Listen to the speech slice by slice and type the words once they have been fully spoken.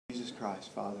Jesus Christ,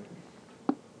 Father,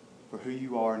 for who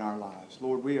you are in our lives.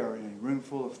 Lord, we are in a room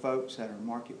full of folks that are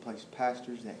marketplace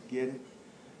pastors that get it.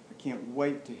 I can't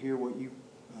wait to hear what you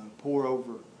pour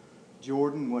over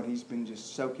Jordan, what he's been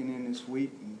just soaking in this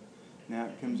week, and now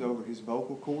it comes over his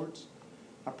vocal cords.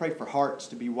 I pray for hearts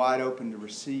to be wide open to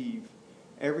receive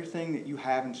everything that you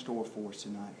have in store for us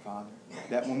tonight, Father.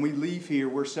 That when we leave here,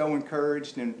 we're so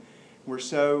encouraged and we're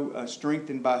so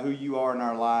strengthened by who you are in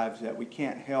our lives that we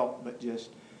can't help but just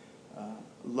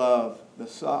love the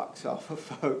socks off of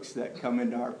folks that come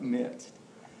into our midst.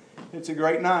 It's a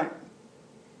great night,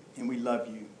 and we love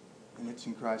you. And it's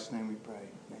in Christ's name we pray.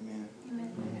 Amen.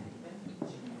 Amen.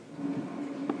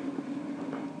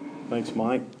 Thanks,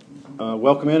 Mike.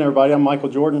 Welcome in, everybody. I'm Michael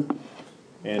Jordan,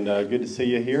 and good to see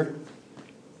you here.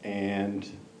 And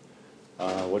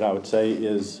what I would say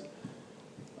is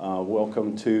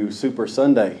welcome to Super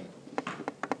Sunday.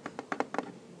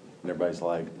 And everybody's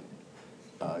like,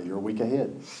 you're a week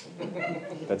ahead.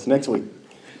 That's next week.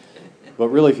 But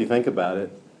really, if you think about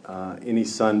it, any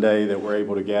Sunday that we're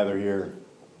able to gather here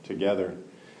together,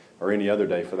 or any other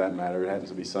day for that matter, it happens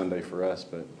to be Sunday for us,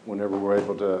 but whenever we're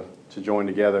able to join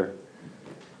together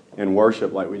and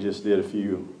worship like we just did a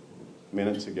few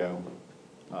minutes ago,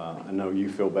 I know you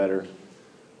feel better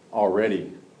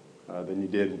already than you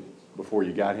did before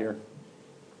you got here.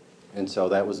 And so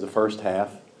that was the first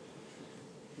half.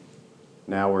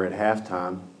 Now we're at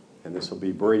halftime, and this will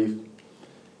be brief.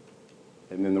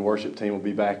 And then the worship team will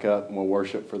be back up, and we'll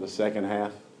worship for the second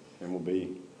half, and we'll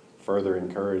be further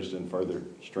encouraged and further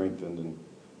strengthened and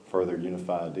further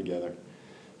unified together.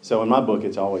 So in my book,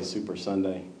 it's always Super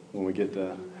Sunday when we get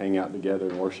to hang out together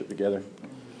and worship together.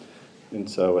 And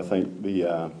so I think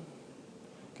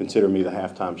consider me the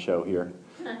halftime show here.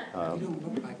 You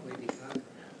don't look like Lady Gaga.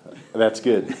 That's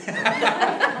good.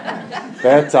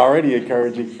 That's already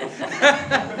encouraging.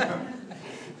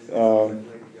 I'm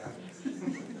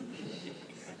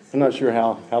not sure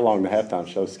how long the halftime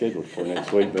show is scheduled for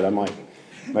next week, but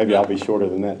maybe I'll be shorter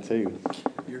than that too.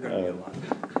 You're going to be a lot.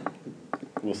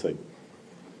 We'll see.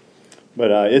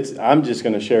 But I'm just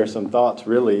going to share some thoughts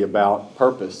really about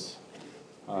purpose.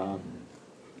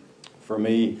 For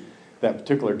me, that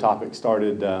particular topic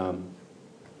started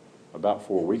about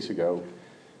 4 weeks ago,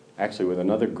 actually with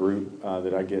another group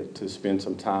that I get to spend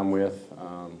some time with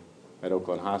at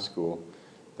Oakland High School,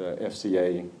 the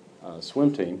FCA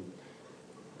swim team.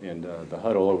 And the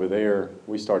huddle over there,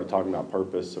 we started talking about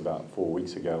purpose about 4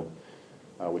 weeks ago,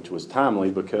 which was timely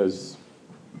because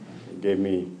it gave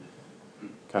me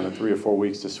kind of 3 or 4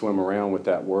 weeks to swim around with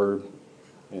that word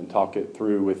and talk it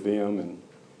through with them and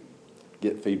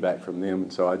get feedback from them.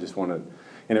 And so I just want to,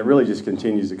 and it really just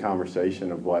continues the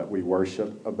conversation of what we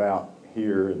worship about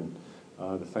here and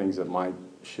the things that Mike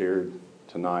shared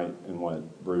tonight and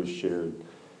what Bruce shared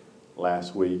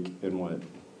last week and what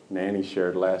Nanny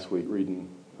shared last week reading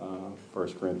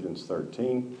 1 Corinthians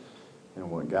 13 and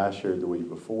what Guy shared the week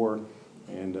before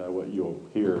and what you'll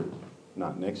hear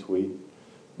not next week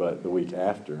but the week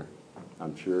after,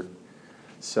 I'm sure.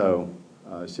 So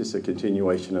it's just a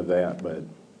continuation of that, but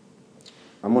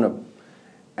I'm going to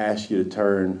ask you to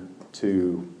turn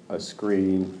to a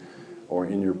screen or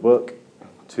in your book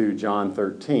to John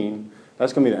 13.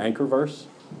 That's going to be the anchor verse.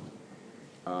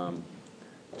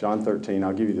 John 13,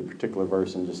 I'll give you the particular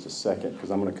verse in just a second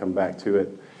because I'm going to come back to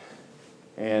it.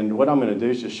 And what I'm going to do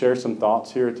is just share some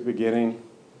thoughts here at the beginning,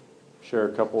 share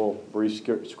a couple brief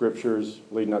scriptures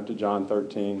leading up to John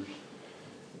 13.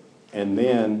 And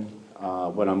then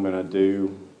what I'm going to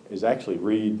do is actually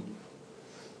read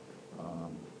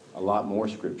a lot more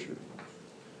scripture.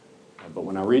 But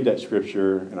when I read that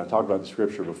scripture, and I talked about the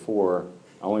scripture before,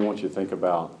 I only want you to think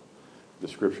about the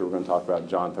scripture we're going to talk about,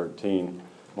 John 13.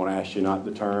 I want to ask you not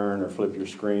to turn or flip your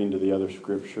screen to the other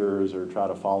scriptures or try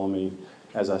to follow me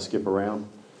as I skip around.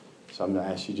 So I'm going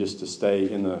to ask you just to stay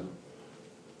in the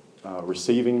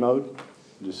receiving mode.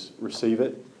 Just receive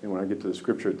it. And when I get to the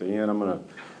scripture at the end, I'm going to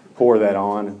pour that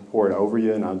on, pour it over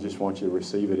you, and I just want you to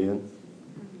receive it in.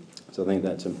 So I think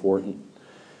that's important.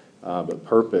 But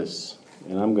purpose,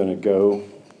 and I'm going to go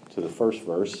to the first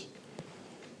verse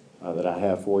that I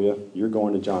have for you. You're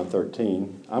going to John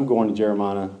 13. I'm going to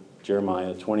Jeremiah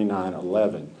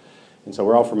 29:11. And so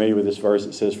we're all familiar with this verse.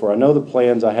 It says, "For I know the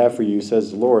plans I have for you, says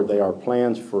the Lord, they are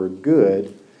plans for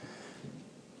good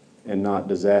and not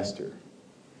disaster,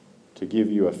 to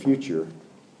give you a future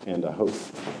and a hope.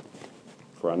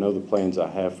 For I know the plans I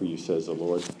have for you, says the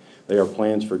Lord. They are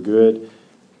plans for good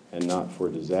and not for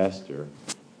disaster,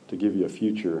 to give you a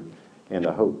future and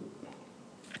a hope."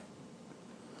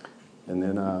 And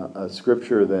then a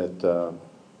scripture that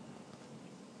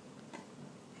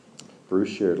Bruce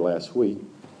shared last week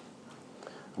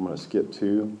I'm going to skip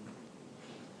to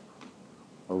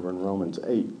over in Romans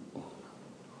 8.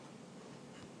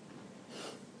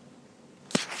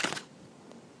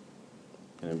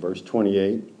 And in verse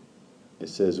 28, it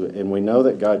says, "And we know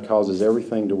that God causes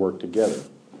everything to work together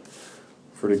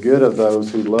for the good of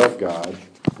those who love God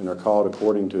and are called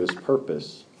according to his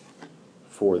purpose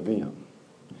for them."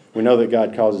 We know that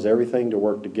God causes everything to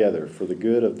work together for the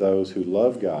good of those who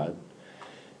love God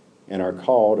and are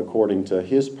called according to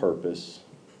his purpose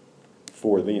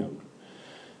for them.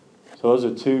 So those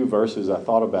are two verses I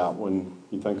thought about when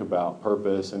you think about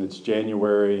purpose, and it's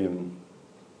January, and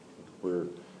we're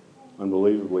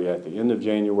unbelievably at the end of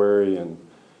January, and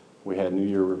we had New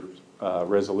Year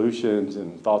resolutions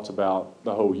and thoughts about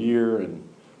the whole year and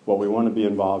what we want to be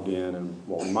involved in and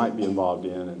what we might be involved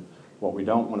in and what we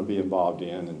don't want to be involved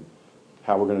in and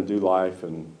how we're going to do life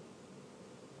and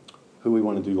who we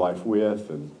want to do life with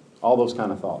and all those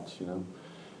kind of thoughts, you know.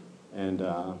 And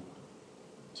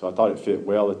so I thought it fit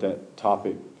well that that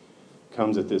topic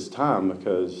comes at this time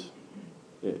because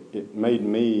it made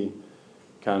me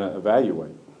kind of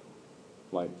evaluate,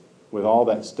 like with all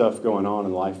that stuff going on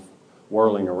in life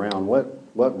whirling around,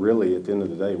 what really at the end of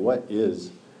the day, what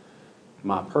is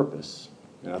my purpose?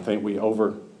 And I think we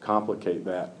overcomplicate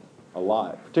that a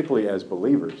lot, particularly as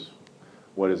believers.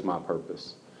 What is my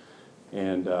purpose?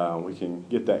 And we can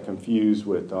get that confused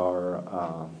with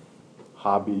our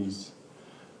hobbies,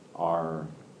 our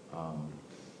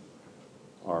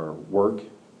work,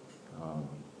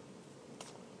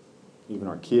 even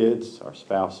our kids, our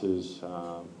spouses,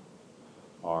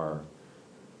 our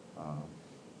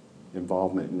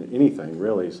involvement in anything,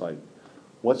 really. It's like,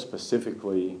 what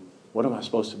am I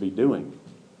supposed to be doing?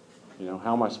 You know,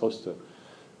 how am I supposed to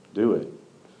do it?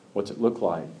 What's it look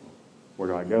like? Where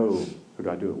do I go? Who do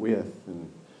I do it with?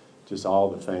 And just all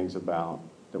the things about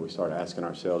that we start asking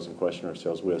ourselves and questioning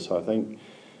ourselves with. So I think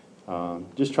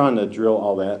just trying to drill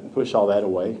all that and push all that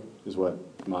away is what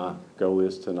my goal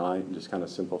is tonight, and just kind of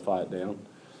simplify it down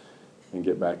and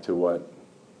get back to what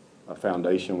a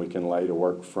foundation we can lay to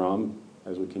work from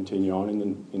as we continue on in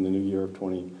the new year of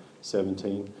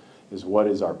 2017 is what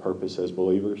is our purpose as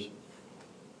believers.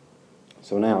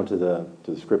 So now to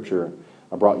the scripture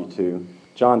I brought you to,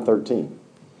 John 13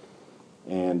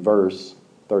 and verse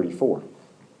 34.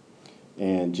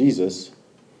 And Jesus,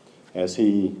 as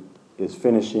he is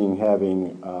finishing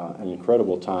having an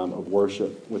incredible time of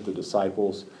worship with the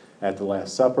disciples at the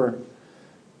Last Supper,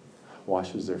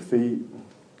 washes their feet,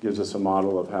 gives us a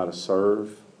model of how to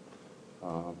serve,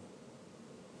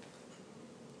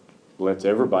 lets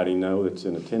everybody know that's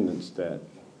in attendance that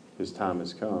his time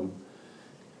has come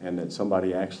and that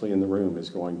somebody actually in the room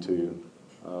is going to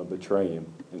betray him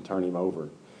and turn him over.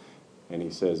 And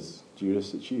he says,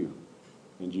 "Judas, it's you."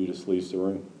 And Judas leaves the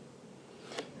room.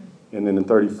 And then in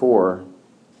 34,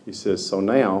 he says, "So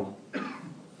now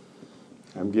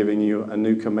I'm giving you a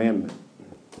new commandment,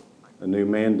 a new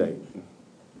mandate.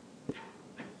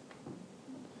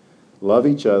 Love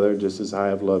each other just as I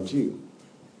have loved you.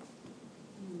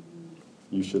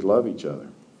 You should love each other.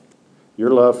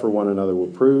 Your love for one another will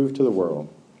prove to the world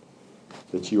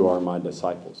that you are my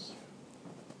disciples."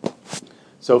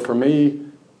 So for me,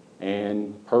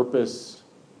 and purpose,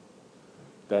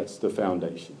 that's the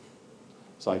foundation.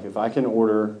 It's like if I can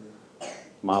order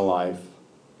my life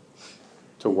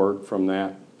to work from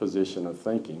that position of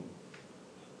thinking,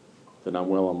 then I'm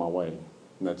well on my way.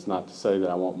 And that's not to say that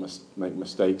I won't make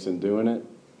mistakes in doing it,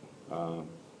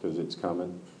 because it's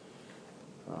coming.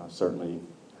 Certainly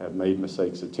have made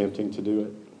mistakes attempting to do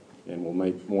it, and will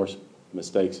make more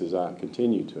mistakes as I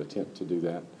continue to attempt to do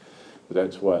that. But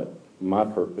that's what my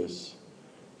purpose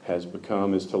has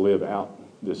become, is to live out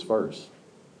this verse.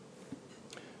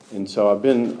 And so I've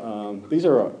been, these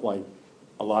are like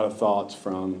a lot of thoughts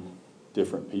from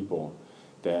different people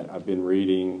that I've been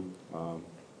reading,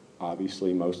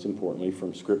 obviously most importantly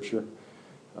from Scripture.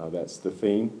 That's the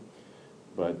theme.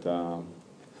 But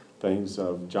things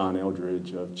of John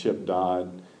Eldridge, of Chip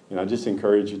Dodd. And I just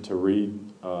encourage you to read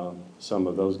some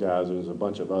of those guys. There's a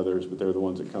bunch of others, but they're the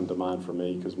ones that come to mind for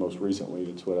me because most recently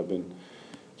that's what I've been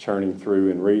churning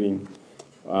through and reading.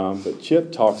 But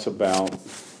Chip talks about,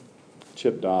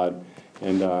 Chip Dodd,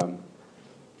 and a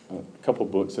couple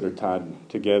books that are tied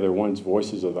together. One's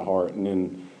Voices of the Heart, and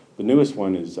then the newest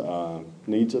one is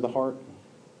Needs of the Heart.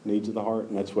 Needs of the Heart,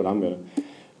 and that's what I'm going to,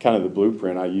 kind of the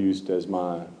blueprint I used as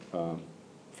my,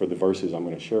 for the verses I'm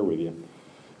going to share with you.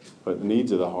 But the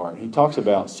needs of the heart. He talks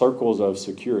about circles of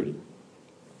security.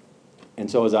 And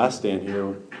so as I stand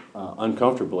here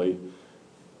uncomfortably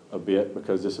a bit,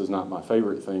 because this is not my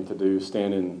favorite thing to do,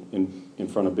 stand in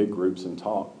front of big groups and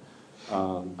talk,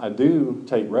 I do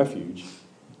take refuge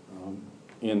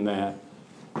in that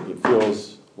it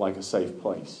feels like a safe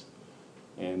place.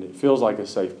 And it feels like a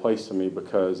safe place to me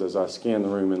because as I scan the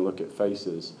room and look at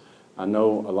faces, I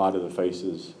know a lot of the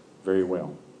faces very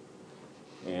well.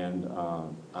 And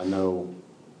I know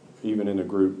even in a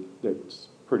group that's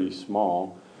pretty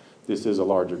small, this is a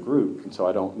larger group. And so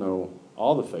I don't know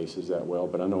all the faces that well,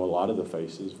 but I know a lot of the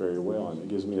faces very well. And it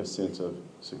gives me a sense of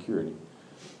security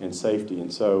and safety.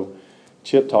 And so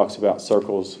Chip talks about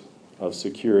circles of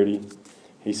security.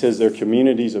 He says they're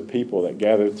communities of people that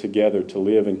gather together to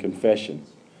live in confession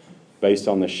based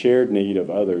on the shared need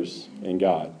of others and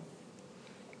God.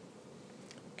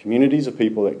 Communities of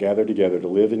people that gather together to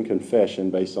live in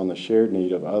confession based on the shared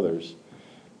need of others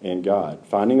and God.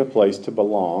 Finding a place to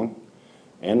belong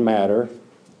and matter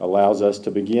allows us to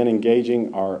begin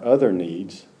engaging our other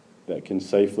needs that can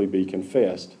safely be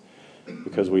confessed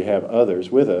because we have others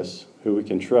with us who we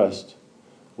can trust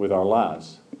with our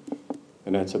lives.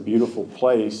 And that's a beautiful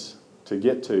place to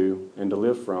get to and to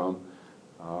live from,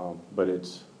 but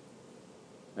it's,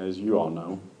 as you all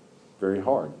know, very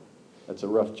hard. That's a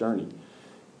rough journey.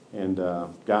 And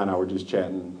Guy and I were just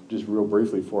chatting just real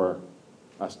briefly before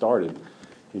I started.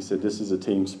 He said, this is a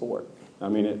team sport. I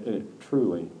mean, it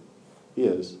truly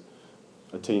is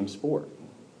a team sport.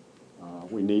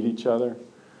 We need each other.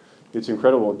 It's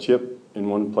incredible. Chip, in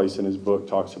one place in his book,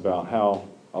 talks about how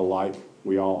alike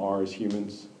we all are as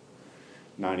humans.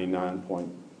 99 point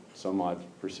some odd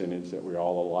percentage that we're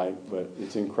all alike. But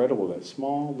it's incredible, that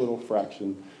small little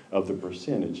fraction of the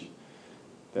percentage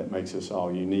that makes us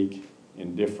all unique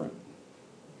and different.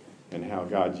 And how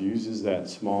God uses that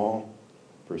small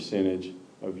percentage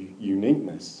of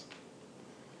uniqueness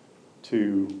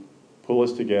to pull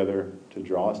us together, to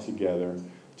draw us together,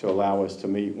 to allow us to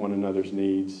meet one another's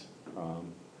needs,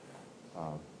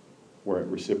 where it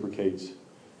reciprocates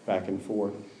back and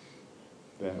forth,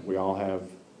 that we all have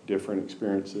different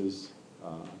experiences,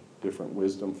 different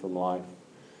wisdom from life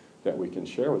that we can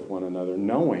share with one another,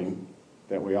 knowing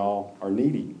that we all are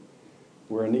needy.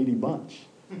 We're a needy bunch,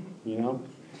 you know?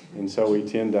 And so we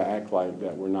tend to act like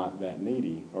that we're not that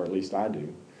needy, or at least I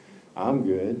do. I'm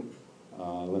good.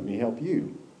 Let me help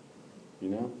you, you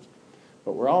know?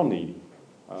 But we're all needy.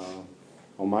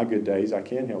 On my good days, I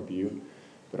can help you.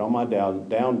 But on my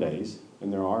down days,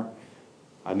 and there are,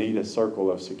 I need a circle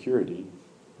of security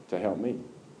to help me.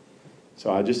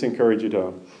 So I just encourage you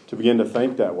to begin to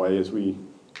think that way as we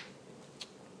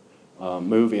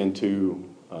move into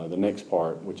the next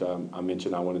part, which I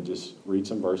mentioned. I want to just read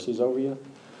some verses over you.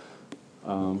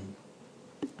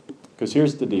 Because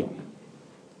here's the deal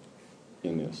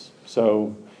in this.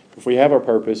 So if we have our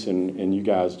purpose, and you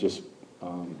guys just,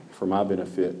 for my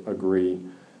benefit, agree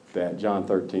that John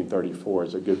 13:34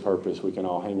 is a good purpose we can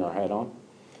all hang our hat on,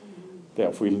 that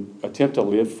if we attempt to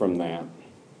live from that,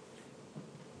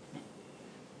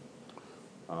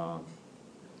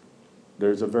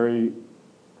 there's a very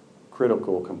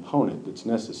critical component that's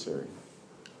necessary.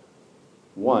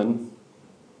 One,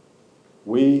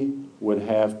 we would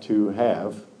have to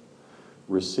have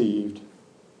received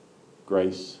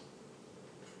grace,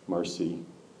 mercy,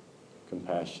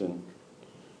 compassion,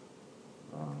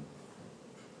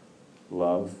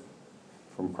 love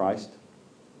from Christ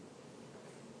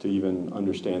to even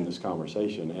understand this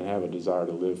conversation and have a desire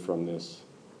to live from this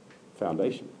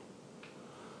foundation.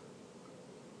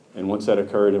 And once that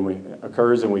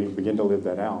occurs and we begin to live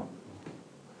that out,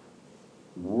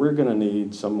 we're going to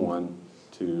need someone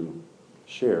to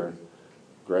share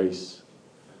grace,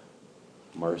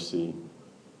 mercy,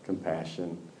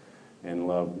 compassion, and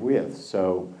love with.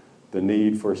 So the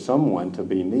need for someone to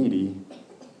be needy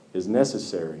is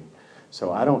necessary.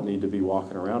 So I don't need to be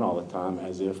walking around all the time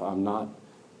as if I'm not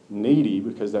needy,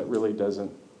 because that really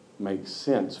doesn't make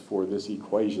sense for this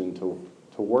equation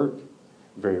to work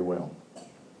very well.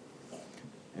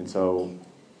 And so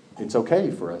it's okay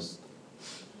for us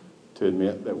to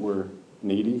admit that we're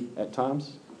needy at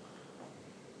times,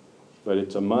 but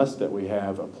it's a must that we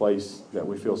have a place that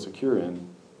we feel secure in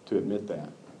to admit that.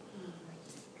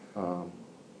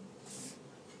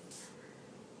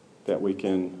 That we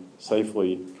can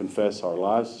safely confess our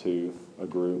lives to a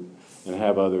group and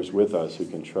have others with us who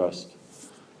can trust,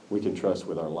 we can trust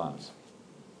with our lives,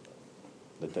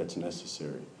 that's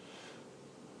necessary.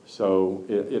 So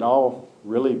it all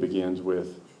really begins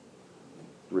with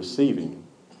receiving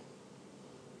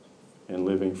and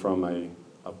living from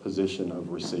a position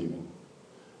of receiving,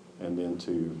 and then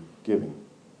to giving.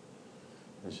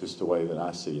 It's just the way that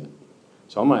I see it.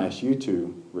 So I'm going to ask you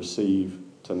to receive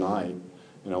tonight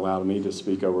and allow me to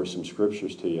speak over some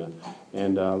scriptures to you.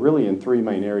 And really in three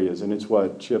main areas, and it's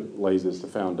what Chip lays as the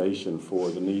foundation for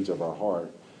the needs of our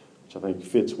heart. which I think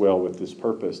fits well with this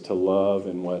purpose, to love,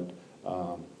 and what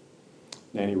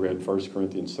Nanny read 1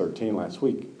 Corinthians 13 last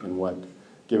week, and what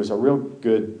gave us a real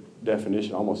good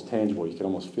definition, almost tangible. You can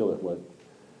almost feel it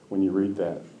when you read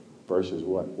that versus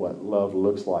what love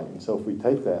looks like. And so if we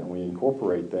take that and we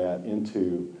incorporate that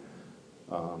into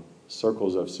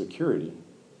circles of security,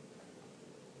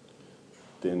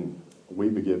 then we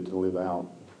begin to live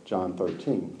out John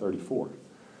 13:34.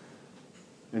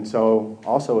 And so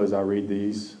also as I read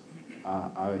these,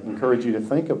 I encourage you to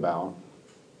think about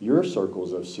your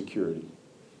circles of security.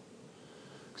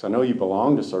 Because I know you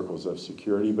belong to circles of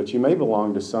security, but you may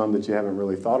belong to some that you haven't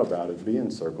really thought about as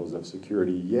being circles of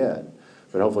security yet.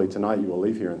 But hopefully tonight you will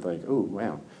leave here and think, oh,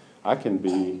 wow, I can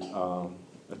be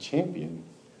a champion,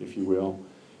 if you will,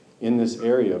 in this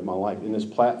area of my life, in this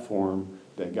platform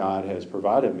that God has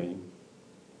provided me.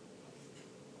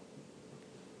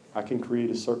 I can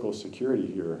create a circle of security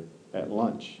here at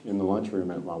lunch, in the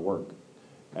lunchroom at my work,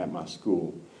 at my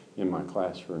school, in my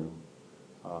classroom,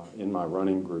 in my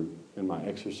running group, in my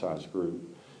exercise group,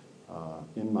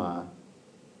 in my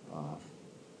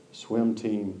swim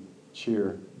team,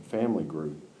 cheer, family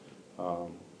group.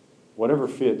 Whatever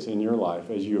fits in your life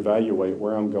as you evaluate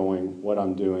where I'm going, what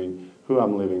I'm doing, who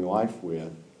I'm living life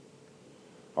with,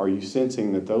 are you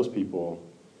sensing that those people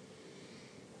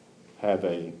have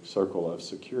a circle of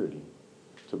security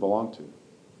to belong to?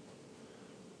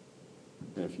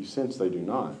 And if you sense they do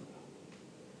not,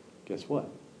 guess what?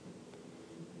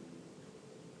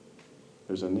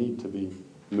 There's a need to be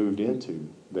moved into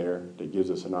there that gives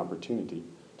us an opportunity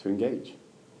to engage.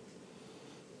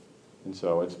 And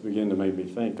so it's beginning to make me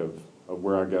think of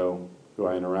where I go, who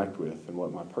I interact with, and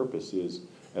what my purpose is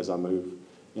as I move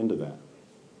into that.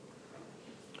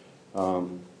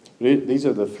 These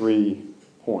are the 3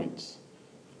 points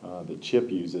that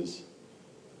Chip uses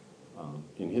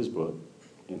in his book.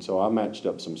 And so I matched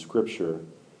up some scripture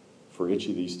for each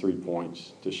of these 3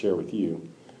 points to share with you.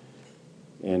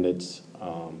 And it's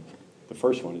the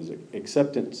first one is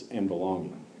acceptance and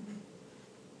belonging.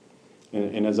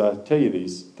 And as I tell you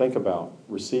these, think about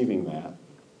receiving that,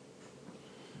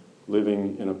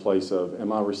 living in a place of,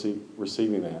 am I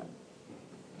receiving that?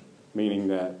 Meaning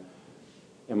that,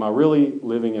 am I really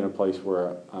living in a place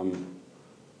where I'm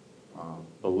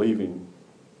believing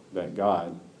that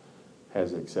God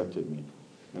has accepted me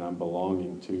and I'm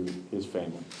belonging to his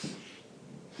family?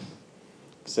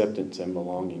 Acceptance and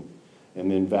belonging. And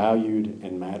then valued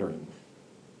and mattering.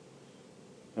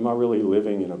 Am I really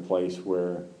living in a place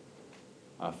where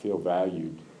I feel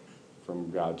valued from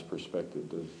God's perspective?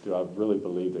 Do I really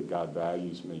believe that God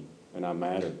values me and I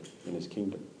matter in his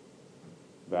kingdom?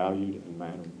 Valued and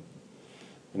mattering.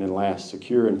 And then last,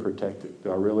 secure and protected.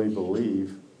 Do I really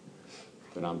believe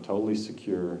that I'm totally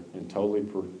secure and totally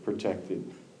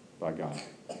protected by God?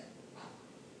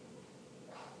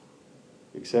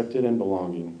 Accepted and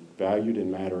belonging, valued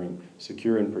and mattering,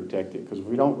 secure and protected. Because if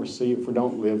we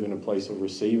don't live in a place of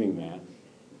receiving that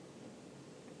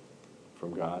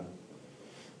from God,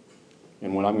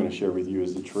 and what I'm going to share with you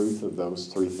is the truth of those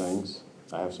 3 things.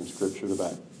 I have some scripture to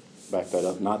back that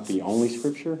up. Not the only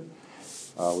scripture.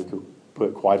 We could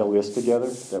put quite a list together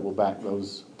that will back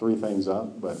those 3 things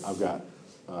up, but I've got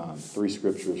 3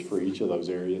 scriptures for each of those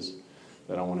areas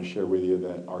that I want to share with you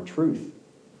that are truth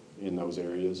in those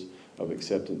areas of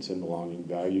acceptance and belonging,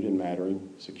 valued and mattering,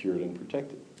 secured and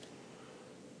protected.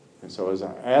 And so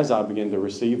as I begin to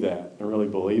receive that and really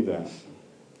believe that,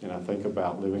 and I think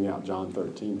about living out John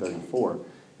 13:34,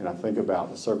 and I think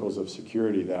about the circles of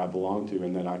security that I belong to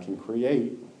and that I can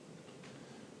create,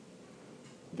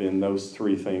 then those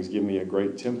 3 things give me a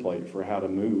great template for how to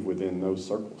move within those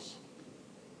circles.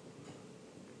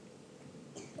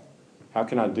 How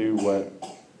can I do what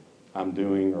I'm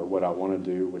doing or what I want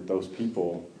to do with those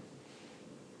people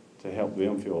to help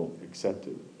them feel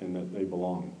accepted and that they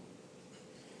belong,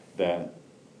 that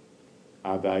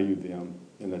I value them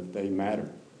and that they matter,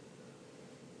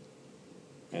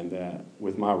 and that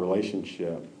with my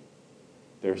relationship,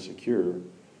 they're secure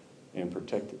and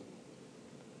protected?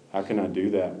 How can I do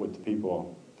that with the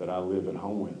people that I live at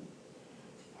home with?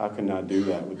 How can I do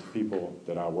that with the people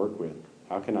that I work with?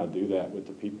 How can I do that with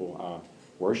the people I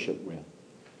worship with?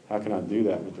 How can I do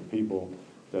that with the people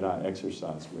that I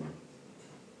exercise with?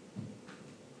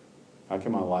 How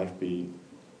can my life be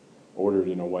ordered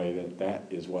in a way that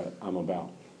is what I'm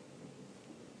about?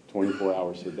 24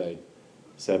 hours a day,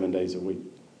 7 days a week.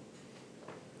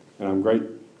 And I'm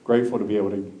grateful to be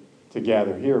able to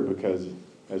gather here because,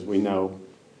 as we know,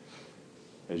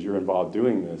 as you're involved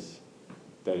doing this,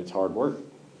 that it's hard work.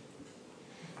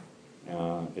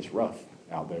 It's rough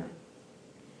out there.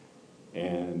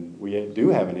 And we do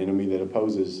have an enemy that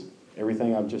opposes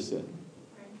everything I've just said.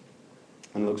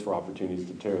 And looks for opportunities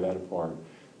to tear that apart,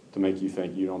 to make you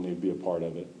think you don't need to be a part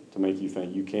of it, to make you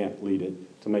think you can't lead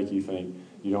it, to make you think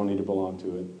you don't need to belong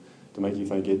to it, to make you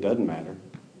think it doesn't matter,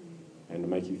 and to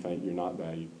make you think you're not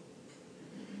valued.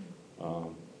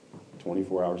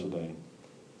 24 hours a day,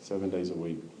 7 days a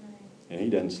week. And he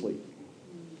doesn't sleep,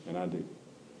 and I do.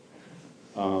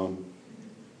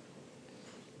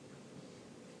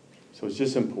 So it's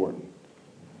just important.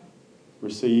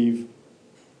 Receive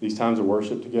these times of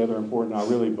worship together are important. I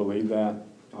really believe that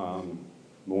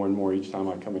more and more each time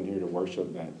I come in here to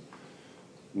worship. That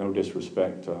no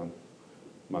disrespect to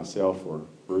myself or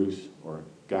Bruce or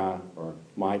Guy or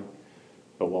Mike,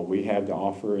 but what we have to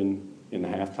offer in the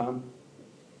halftime,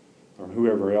 or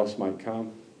whoever else might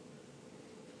come,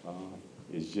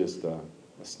 is just a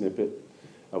snippet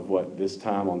of what this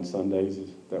time on Sundays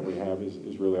that we have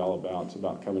is really all about. It's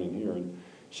about coming in here and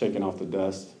shaking off the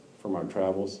dust from our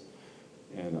travels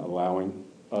and allowing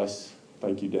us,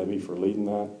 thank you, Debbie, for leading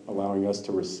that, allowing us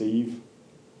to receive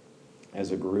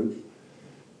as a group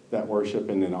that worship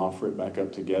and then offer it back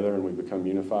up together, and we become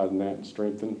unified in that and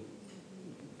strengthened.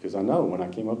 Because I know when I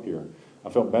came up here, I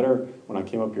felt better when I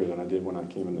came up here than I did when I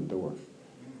came in the door.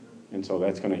 And so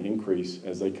that's going to increase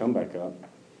as they come back up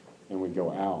and we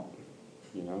go out.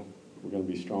 You know, we're going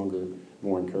to be stronger,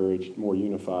 more encouraged, more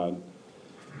unified.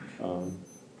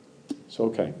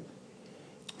 Okay.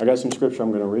 I got some scripture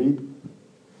I'm going to read,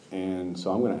 and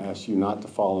so I'm going to ask you not to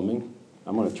follow me.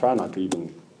 I'm going to try not to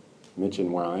even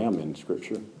mention where I am in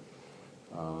scripture.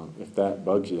 If that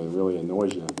bugs you and really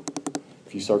annoys you,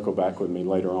 if you circle back with me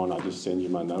later on, I'll just send you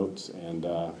my notes, and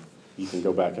you can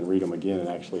go back and read them again and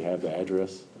actually have the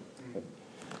address.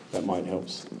 That might help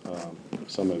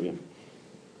some of you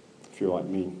if you're like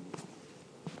me.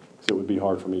 Because it would be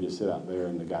hard for me to sit out there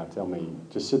and the guy tell me,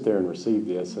 just sit there and receive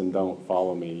this and don't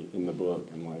follow me in the book.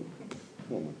 I'm like,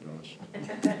 oh my gosh.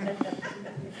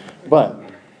 But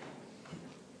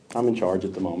I'm in charge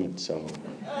at the moment, so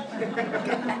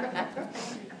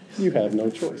you have no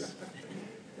choice.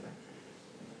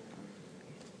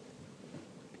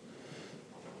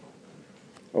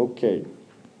 Okay.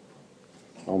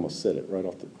 I almost said it right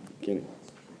off the beginning.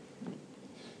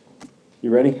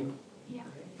 You ready? Yeah.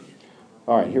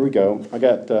 All right, here we go. I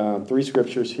got 3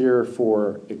 scriptures here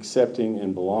for accepting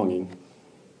and belonging.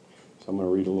 So I'm going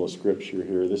to read a little scripture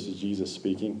here. This is Jesus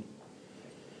speaking.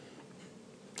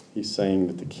 He's saying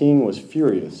that the king was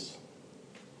furious.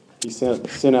 He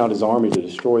sent out his army to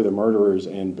destroy the murderers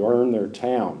and burn their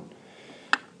town.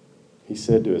 He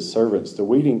said to his servants, the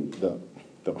wedding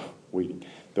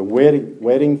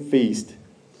feast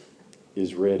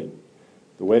is ready.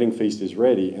 The wedding feast is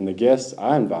ready, and the guests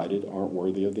I invited aren't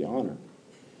worthy of the honor.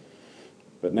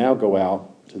 But now go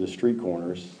out to the street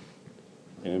corners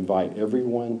and invite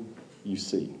everyone you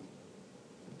see.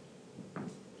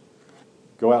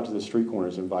 Go out to the street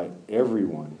corners and invite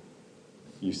everyone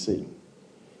you see.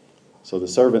 So the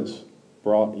servants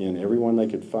brought in everyone they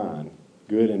could find,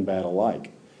 good and bad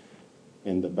alike,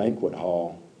 and the banquet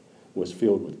hall was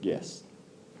filled with guests.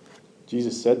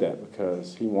 Jesus said that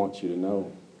because he wants you to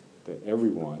know that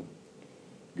everyone,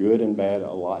 good and bad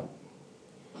alike,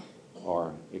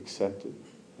 are accepted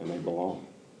and they belong.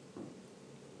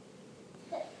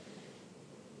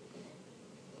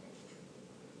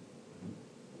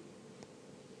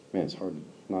 Man, it's hard to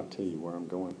not tell you where I'm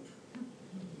going.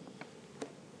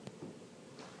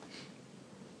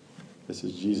 This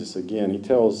is Jesus again. He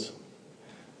tells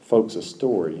folks a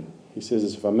story. He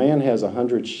says, if a man has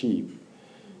 100 sheep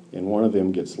and one of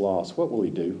them gets lost, what will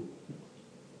he do?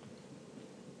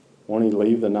 Won't he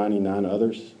leave the 99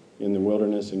 others in the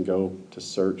wilderness and go to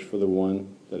search for the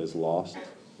one that is lost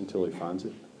until he finds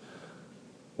it?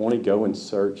 Won't he go and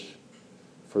search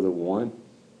for the one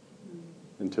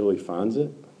until he finds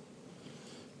it?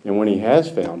 And when he has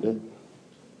found it,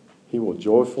 he will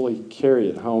joyfully carry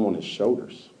it home on his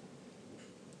shoulders.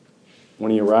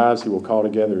 When he arrives, he will call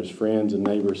together his friends and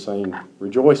neighbors, saying,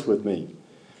 rejoice with me,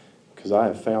 because I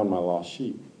have found my lost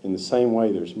sheep. In the same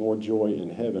way, there's more joy in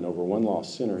heaven over one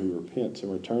lost sinner who repents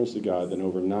and returns to God than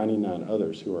over 99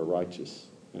 others who are righteous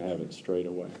and haven't strayed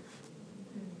away.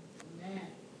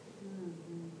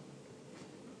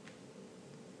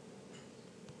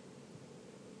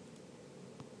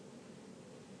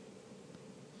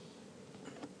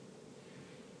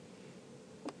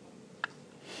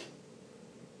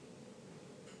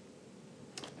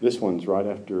 This one's right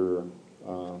after,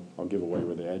 I'll give away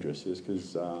where the address is,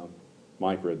 because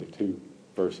Mike read the 2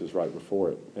 verses right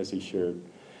before it, as he shared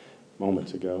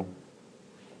moments ago.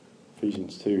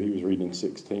 Ephesians 2, he was reading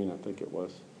 16, I think it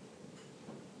was.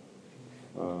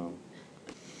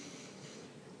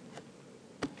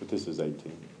 but this is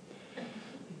 18.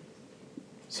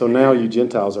 So now you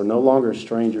Gentiles are no longer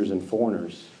strangers and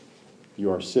foreigners.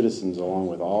 You are citizens along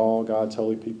with all God's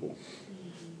holy people.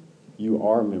 You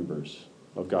are members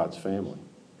of God's family.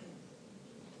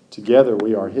 Together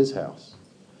we are his house,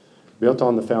 built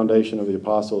on the foundation of the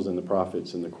apostles and the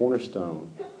prophets, and the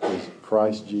cornerstone is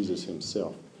Christ Jesus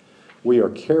himself. We are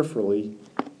carefully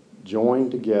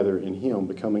joined together in him,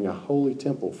 becoming a holy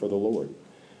temple for the Lord.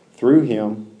 Through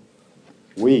him,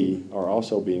 we are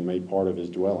also being made part of his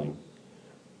dwelling,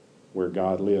 where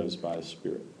God lives by his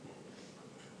Spirit.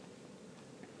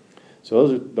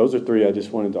 So those are three I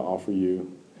just wanted to offer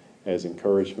you as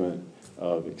encouragement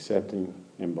of accepting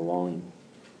and belonging.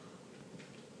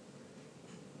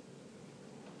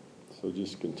 So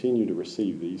just continue to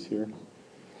receive these here.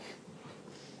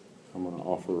 I'm going to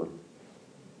offer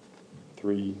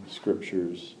 3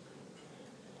 scriptures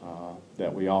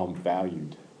that we all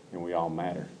valued and we all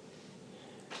matter.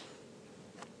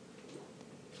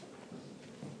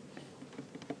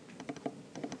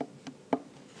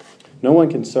 No one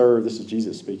can serve, this is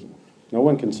Jesus speaking, no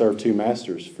one can serve 2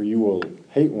 masters, for you will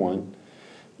hate one,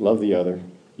 love the other.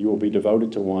 You will be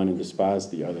devoted to one and despise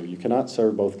the other. You cannot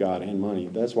serve both God and money.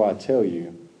 That's why I tell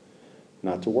you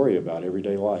not to worry about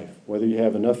everyday life. Whether you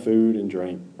have enough food and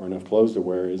drink or enough clothes to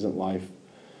wear, isn't life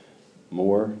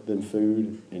more than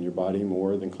food and your body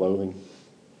more than clothing?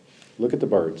 Look at the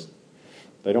birds.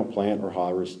 They don't plant or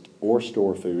harvest or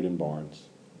store food in barns,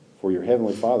 for your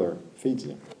heavenly Father feeds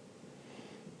them.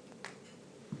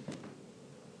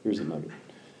 Here's a nugget.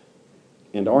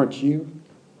 And aren't you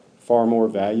far more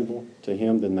valuable to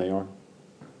him than they are?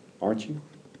 Aren't you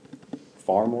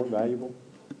far more valuable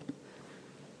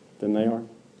than they are?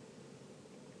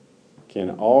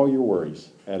 Can all your worries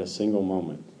add a single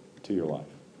moment to your life?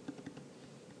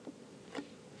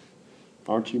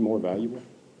 Aren't you more valuable?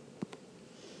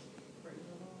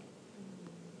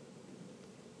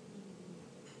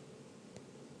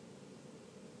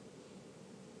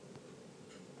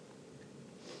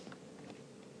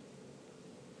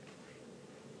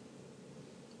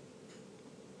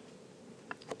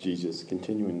 Jesus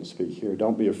continuing to speak here.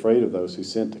 Don't be afraid of those who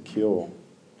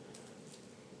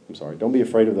don't be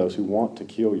afraid of those who want to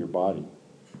kill your body.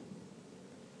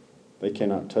 They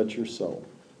cannot touch your soul.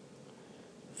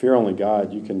 Fear only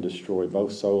God. You can destroy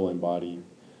both soul and body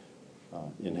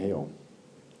in hell.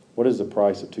 What is the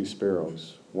price of 2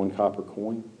 sparrows? 1 copper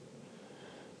coin?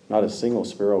 Not a single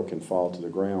sparrow can fall to the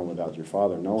ground without your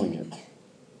Father knowing it.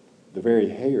 The very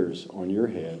hairs on your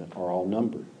head are all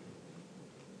numbered.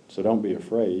 So don't be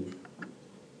afraid.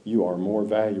 You are more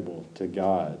valuable to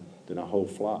God than a whole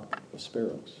flock of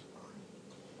sparrows.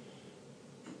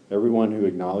 Everyone who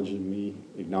acknowledges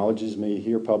me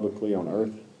here publicly on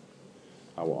earth,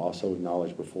 I will also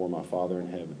acknowledge before my Father in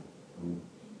heaven.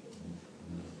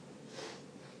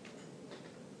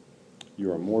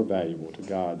 You are more valuable to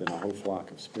God than a whole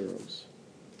flock of sparrows.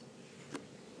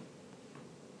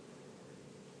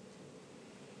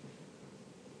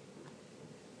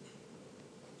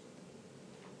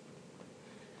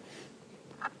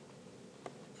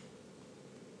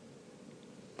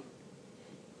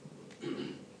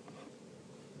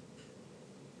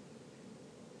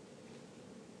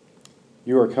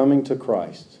 You are coming to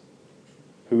Christ,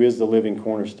 who is the living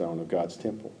cornerstone of God's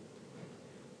temple.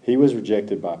 He was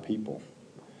rejected by people,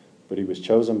 but he was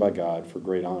chosen by God for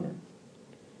great honor.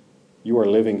 You are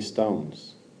living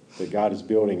stones that God is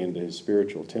building into his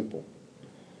spiritual temple.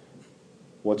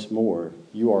 What's more,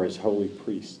 you are his holy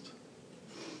priest.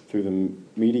 Through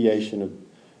the mediation of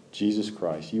Jesus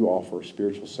Christ, you offer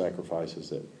spiritual sacrifices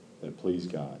that please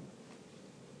God.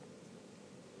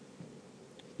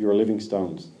 You are living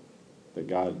stones that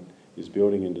God is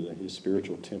building into his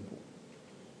spiritual temple.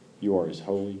 You are his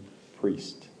holy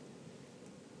priest.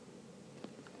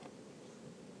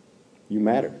 You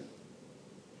matter.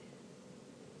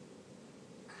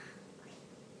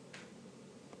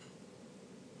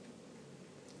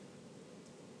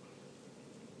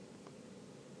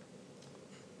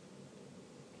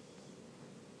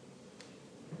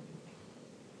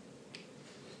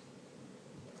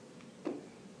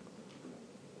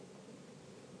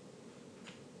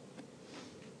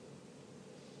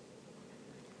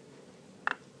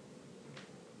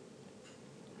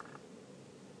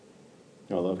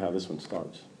 I love how this one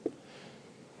starts.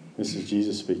 This is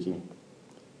Jesus speaking.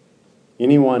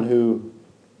 Anyone who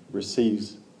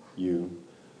receives you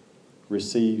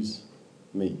receives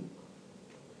me.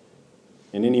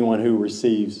 And anyone who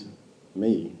receives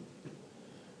me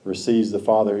receives the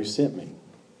Father who sent me.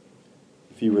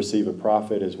 If you receive a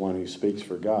prophet as one who speaks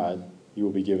for God, you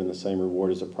will be given the same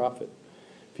reward as a prophet.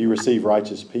 If If you receive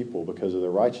righteous people because of their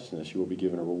righteousness, you will be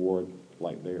given a reward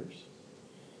like theirs.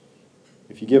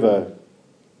 If you give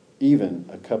even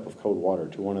a cup of cold water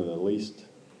to one of the least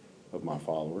of my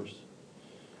followers,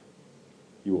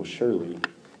 you will surely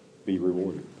be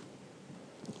rewarded.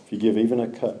 If you give even a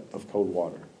cup of cold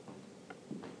water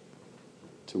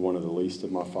to one of the least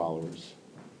of my followers,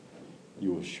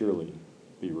 you will surely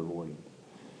be rewarded.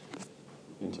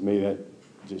 And to me, that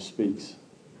just speaks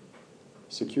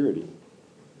security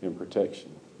and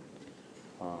protection.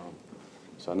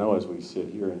 So I know as we sit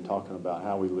here and talking about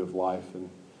how we live life and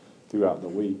throughout the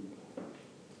week,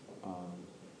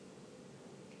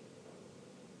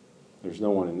 there's no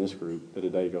one in this group that a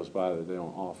day goes by that they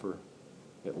don't offer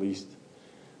at least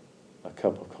a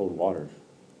cup of cold water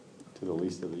to the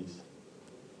least of these.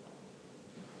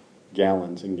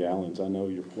 Gallons and gallons I know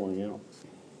you're pouring out.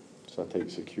 So I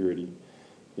take security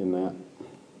in that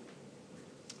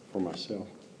for myself.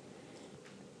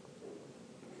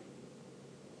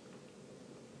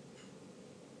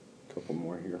 A couple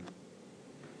more here.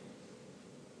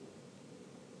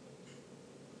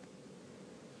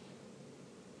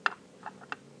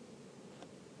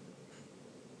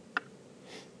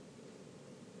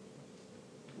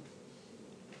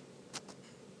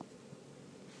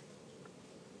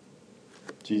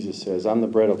 Jesus says, I'm the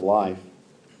bread of life.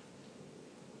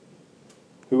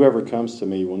 Whoever comes to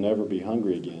me will never be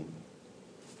hungry again.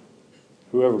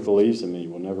 Whoever believes in me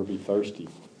will never be thirsty.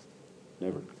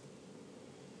 Never.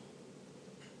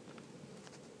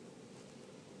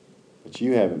 But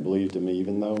you haven't believed in me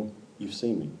even though you've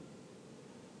seen me.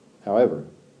 However,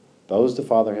 those the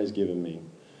Father has given me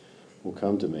will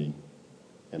come to me,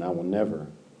 and I will never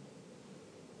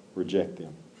reject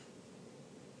them.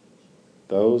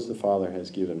 Those the Father has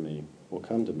given me will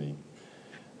come to me.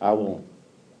 I will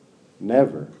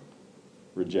never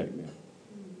reject them.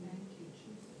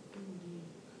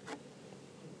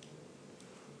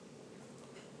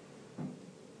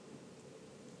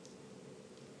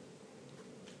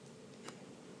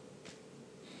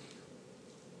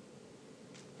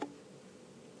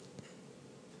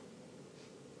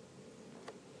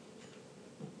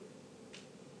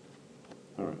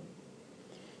 All right.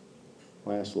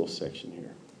 Last little section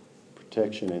here.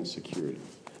 Protection and security.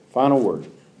 Final word.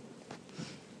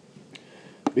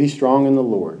 Be strong in the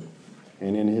Lord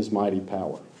and in his mighty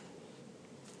power.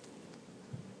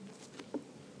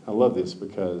 I love this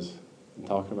because I'm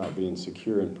talking about being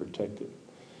secure and protected.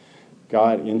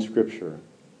 God in Scripture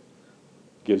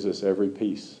gives us every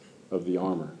piece of the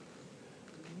armor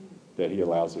that he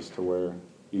allows us to wear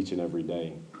each and every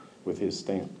day with his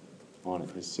stamp on it,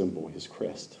 his symbol, his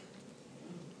crest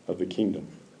of the kingdom.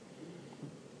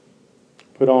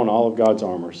 Put on all of God's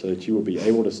armor so that you will be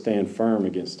able to stand firm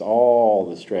against all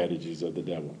the strategies of the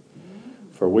devil.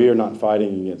 For we are not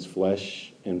fighting against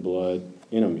flesh and blood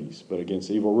enemies, but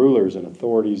against evil rulers and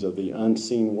authorities of the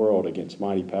unseen world, against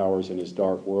mighty powers in this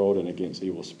dark world, and against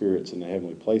evil spirits in the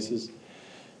heavenly places.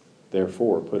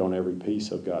 Therefore, put on every piece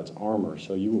of God's armor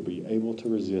so you will be able to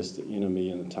resist the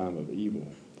enemy in the time of evil.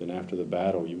 Then after the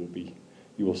battle, you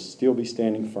will still be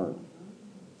standing firm.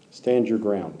 Stand your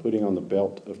ground, putting on the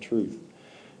belt of truth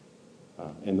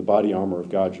and the body armor of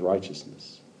God's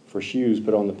righteousness. For shoes,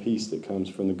 put on the peace that comes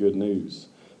from the good news,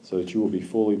 so that you will be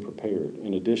fully prepared.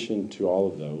 In addition to all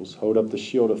of those, hold up the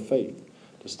shield of faith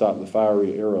to stop the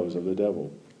fiery arrows of the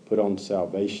devil. Put on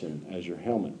salvation as your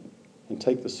helmet, and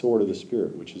take the sword of the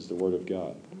Spirit, which is the word of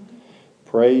God.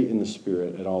 Pray in the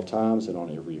Spirit at all times and on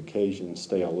every occasion.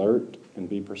 Stay alert and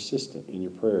be persistent in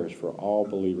your prayers for all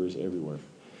believers everywhere.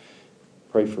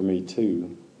 Pray for me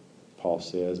too, Paul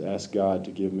says. Ask God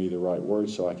to give me the right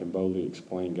words so I can boldly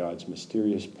explain God's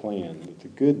mysterious plan, that the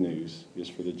good news is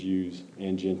for the Jews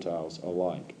and Gentiles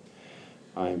alike.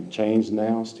 I am changed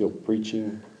now, still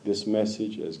preaching this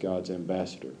message as God's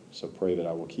ambassador. So pray that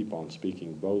I will keep on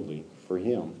speaking boldly for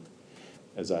him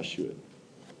as I should.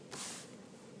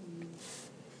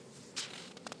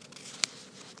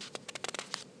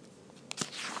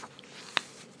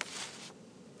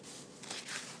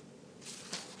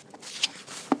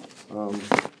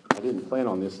 I didn't plan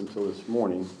on this until this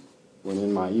morning, when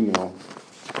in my email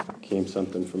came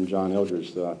something from John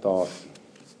Eldridge that I thought,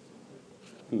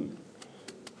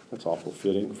 that's awful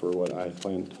fitting for what I had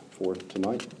planned for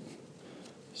tonight.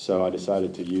 So I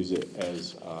decided to use it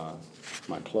as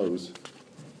my close.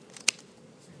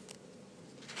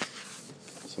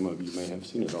 Some of you may have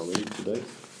seen it already today.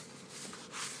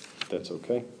 That's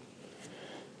okay.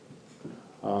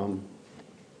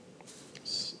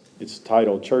 It's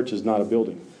titled, Church is Not a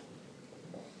Building.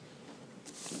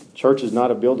 Church is not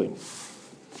a building.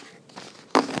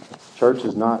 Church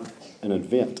is not an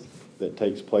event that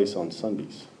takes place on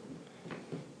Sundays.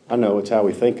 I know it's how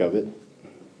we think of it.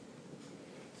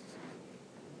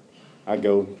 I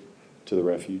go to the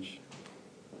Refuge.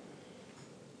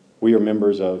 We are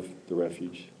members of the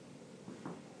Refuge.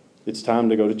 It's time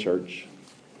to go to church.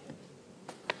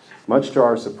 Much to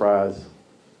our surprise,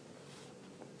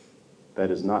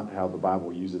 that is not how the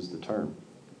Bible uses the term.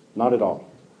 Not at all.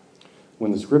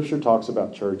 When the Scripture talks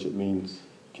about church, it means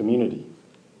community.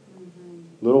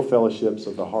 Little fellowships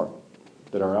of the heart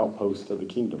that are outposts of the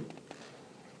kingdom.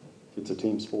 It's a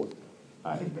team sport.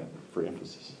 I add that for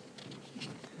emphasis.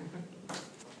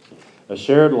 A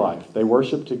shared life. They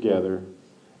worship together,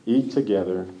 eat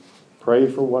together, pray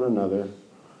for one another,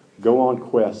 go on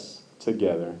quests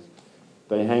together.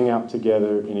 They hang out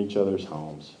together in each other's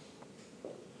homes.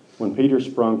 When Peter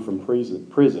sprung from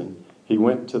prison, he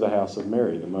went to the house of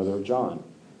Mary, the mother of John,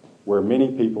 where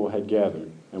many people had gathered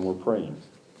and were praying.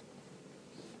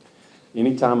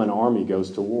 Anytime an army goes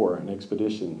to war, an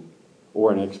expedition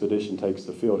takes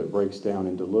the field, it breaks down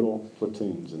into little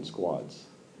platoons and squads.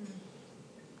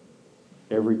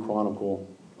 Every chronicle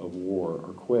of war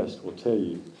or quest will tell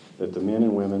you that the men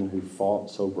and women who fought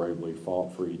so bravely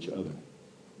fought for each other.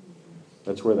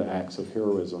 That's where the acts of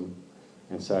heroism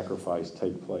and sacrifice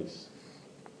take place,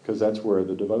 because that's where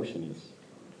the devotion is.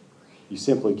 You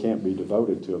simply can't be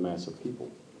devoted to a mass of people.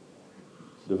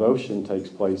 Devotion takes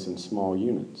place in small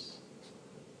units,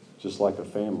 just like a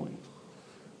family,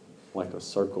 like a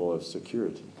circle of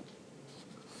security.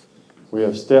 We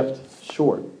have stopped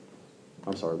short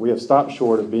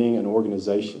of being an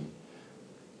organization.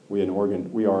 We are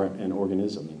an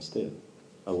organism instead,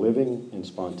 a living and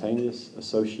spontaneous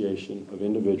association of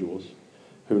individuals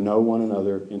who know one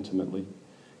another intimately,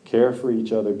 care for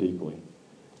each other deeply,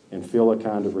 and feel a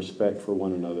kind of respect for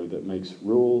one another that makes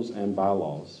rules and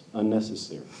bylaws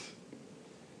unnecessary.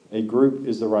 A group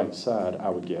is the right side, I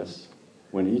would guess,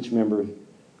 when each member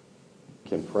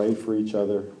can pray for each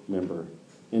other member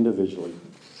individually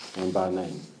and by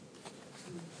name.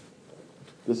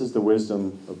 This is the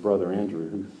wisdom of Brother Andrew,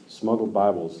 who smuggled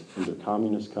Bibles into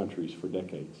communist countries for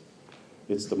decades.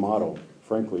 It's the model,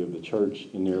 frankly, of the church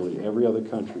in nearly every other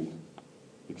country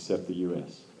except the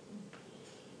U.S.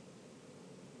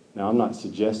 Now, I'm not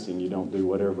suggesting you don't do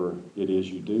whatever it is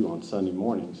you do on Sunday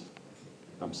mornings.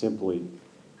 I'm simply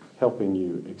helping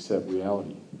you accept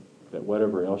reality that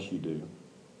whatever else you do,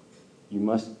 you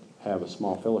must have a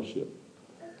small fellowship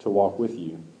to walk with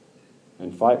you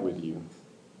and fight with you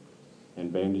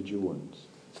and bandage your wounds.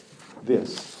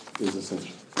 This is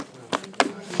essential.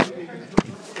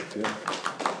 Yeah.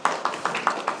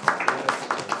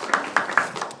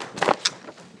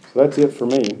 So that's it for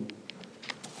me.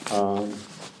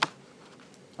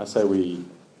 I say we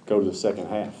go to the second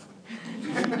half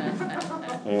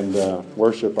and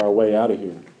worship our way out of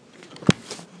here.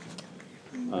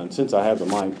 And since I have the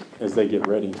mic, as they get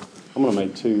ready, I'm going to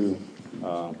make two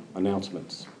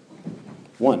announcements.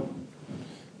 One,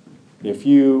 if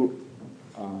you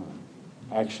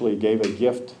actually gave a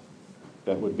gift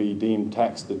that would be deemed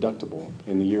tax deductible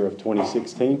in the year of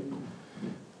 2016,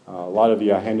 a lot of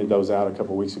you, I handed those out a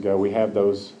couple weeks ago. We have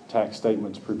those tax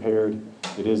statements prepared.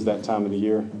 It is that time of the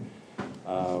year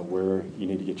where you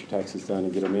need to get your taxes done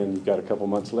and get them in. You've got a couple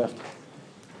months left.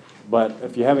 But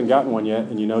if you haven't gotten one yet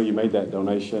and you know you made that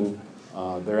donation,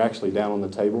 they're actually down on the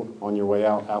table on your way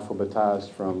out,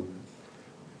 alphabetized from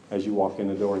as you walk in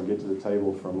the door and get to the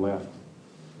table from left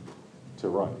to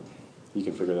right. You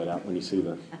can figure that out when you see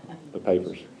the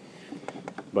papers.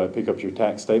 But pick up your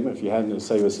tax statement if you hadn't, to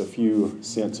save us a few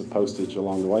cents of postage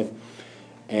along the way.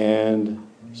 And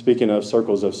speaking of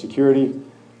circles of security,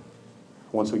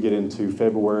 once we get into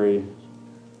February,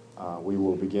 we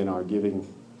will begin our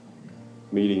giving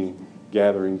meeting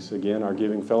gatherings again, our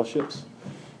giving fellowships.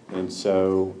 And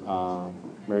so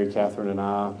Mary Catherine and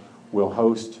I will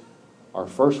host our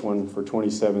first one for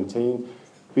 2017.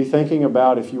 Be thinking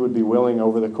about if you would be willing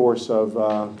over the course of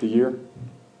the year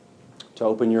to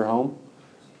open your home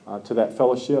to that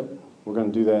fellowship. We're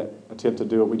going to do that, attempt to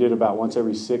do it. We did about once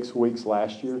every 6 weeks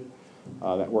last year.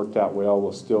 That worked out well.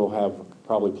 We'll still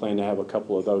probably plan to have a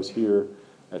couple of those here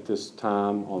at this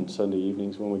time on Sunday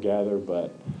evenings when we gather,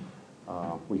 but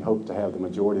we hope to have the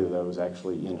majority of those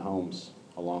actually in homes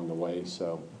along the way.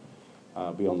 So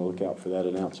be on the lookout for that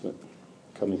announcement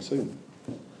coming soon.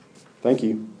 Thank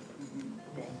you.